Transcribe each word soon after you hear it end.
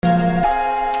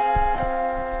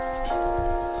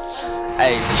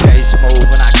Hey,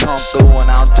 Jsmoove when I come through and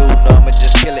I don't do nothing but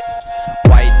just kill it.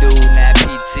 White dude, now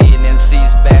PT and then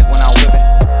C's back when I'm whipping.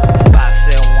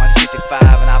 5'7", 165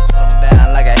 and I put them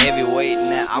down like a heavyweight.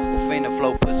 Now Aquafina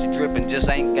flow, pussy dripping, just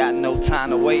ain't got no time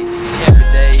to wait. Every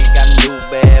day got a new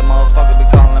bad motherfucker be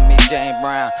calling me James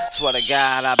Brown. Swear to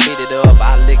God, I beat it up,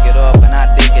 I lick it up and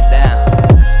I dig it down.